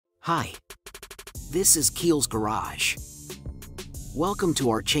Hi, this is Keel's Garage. Welcome to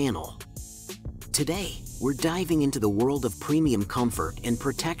our channel. Today, we're diving into the world of premium comfort and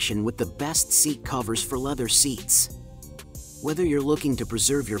protection with the best seat covers for leather seats. Whether you're looking to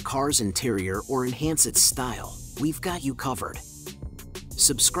preserve your car's interior or enhance its style, we've got you covered.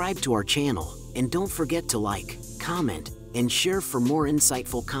 Subscribe to our channel and don't forget to like, comment, and share for more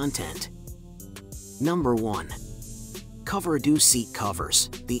insightful content. Number 1. Cover-a-do seat covers,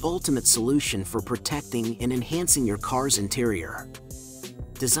 the ultimate solution for protecting and enhancing your car's interior.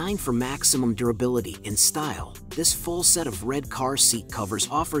 Designed for maximum durability and style, this full set of red car seat covers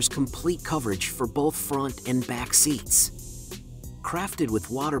offers complete coverage for both front and back seats. Crafted with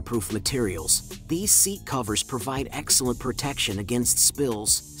waterproof materials, these seat covers provide excellent protection against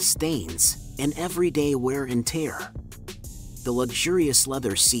spills, stains, and everyday wear and tear. The luxurious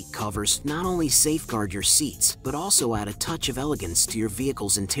leather seat covers not only safeguard your seats, but also add a touch of elegance to your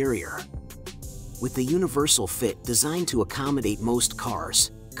vehicle's interior. With the universal fit designed to accommodate most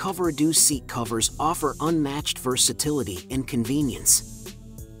cars, cover-a-do seat covers offer unmatched versatility and convenience.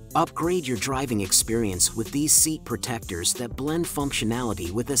 Upgrade your driving experience with these seat protectors that blend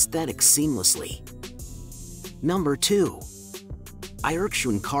functionality with aesthetics seamlessly. Number 2.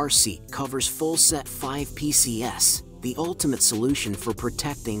 Errands car seat covers full set 5 PCS. The ultimate solution for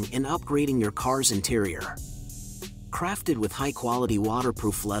protecting and upgrading your car's interior. Crafted with high-quality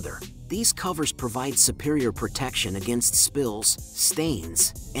waterproof leather, these covers provide superior protection against spills,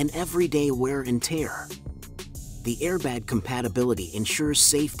 stains, and everyday wear and tear. The airbag compatibility ensures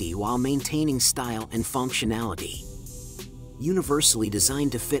safety while maintaining style and functionality. Universally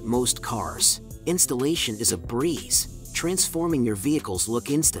designed to fit most cars, installation is a breeze, transforming your vehicle's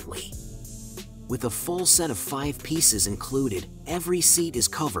look instantly. With a full set of 5 pieces included, every seat is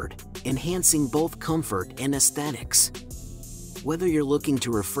covered, enhancing both comfort and aesthetics. Whether you're looking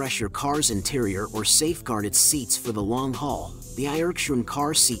to refresh your car's interior or safeguard its seats for the long haul, the errands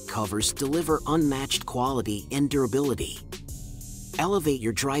car seat covers deliver unmatched quality and durability. Elevate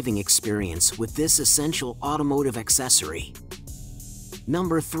your driving experience with this essential automotive accessory.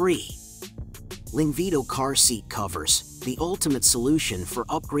 Number 3. Lingvito car seat covers, the ultimate solution for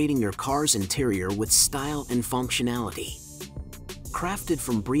upgrading your car's interior with style and functionality. Crafted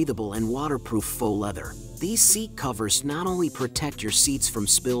from breathable and waterproof faux leather, these seat covers not only protect your seats from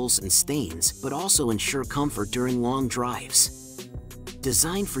spills and stains, but also ensure comfort during long drives.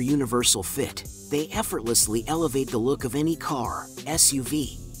 Designed for universal fit, they effortlessly elevate the look of any car,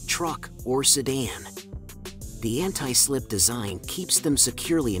 SUV, truck, or sedan. The anti-slip design keeps them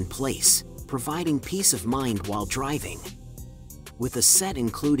securely in place, providing peace of mind while driving. With a set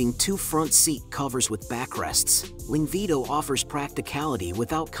including 2 front seat covers with backrests, Lingvito offers practicality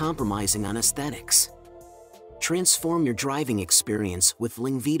without compromising on aesthetics. Transform your driving experience with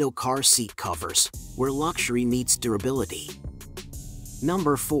Lingvito car seat covers, where luxury meets durability.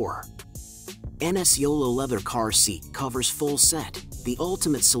 Number 4. Yolo leather car seat covers full set, the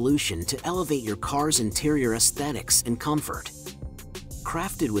ultimate solution to elevate your car's interior aesthetics and comfort.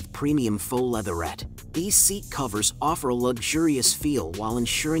 Crafted with premium faux leatherette, these seat covers offer a luxurious feel while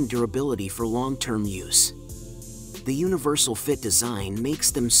ensuring durability for long-term use. The universal fit design makes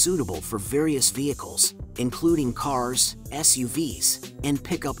them suitable for various vehicles, including cars, SUVs, and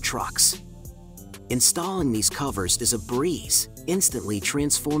pickup trucks. Installing these covers is a breeze, instantly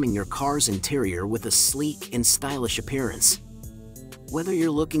transforming your car's interior with a sleek and stylish appearance. Whether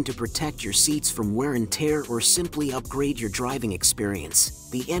you're looking to protect your seats from wear and tear or simply upgrade your driving experience,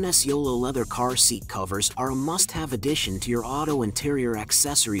 the Yolo leather car seat covers are a must-have addition to your auto interior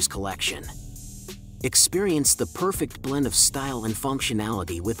accessories collection. Experience the perfect blend of style and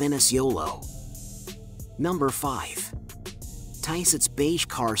functionality with Yolo. Number 5. Tysot's beige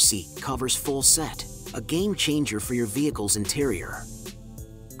car seat covers full set, a game changer for your vehicle's interior.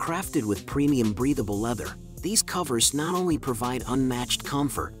 Crafted with premium breathable leather, these covers not only provide unmatched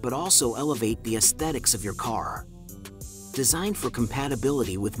comfort but also elevate the aesthetics of your car. Designed for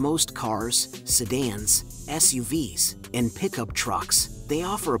compatibility with most cars, sedans, SUVs, and pickup trucks, they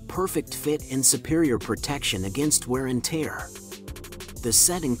offer a perfect fit and superior protection against wear and tear. The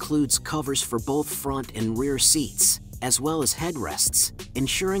set includes covers for both front and rear seats, as well as headrests,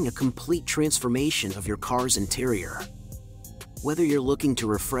 ensuring a complete transformation of your car's interior. Whether you're looking to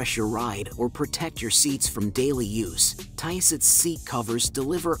refresh your ride or protect your seats from daily use, Tysot's seat covers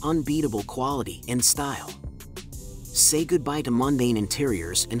deliver unbeatable quality and style. Say goodbye to mundane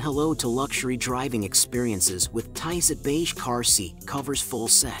interiors and hello to luxury driving experiences with Tysot beige car seat covers full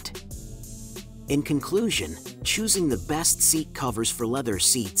set. In conclusion, choosing the best seat covers for leather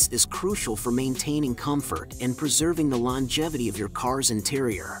seats is crucial for maintaining comfort and preserving the longevity of your car's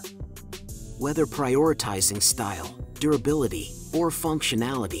interior. Whether prioritizing style, durability, or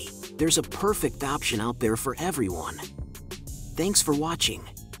functionality, there's a perfect option out there for everyone. Thanks for watching.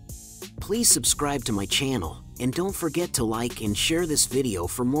 Please subscribe to my channel, and don't forget to like and share this video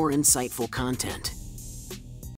for more insightful content.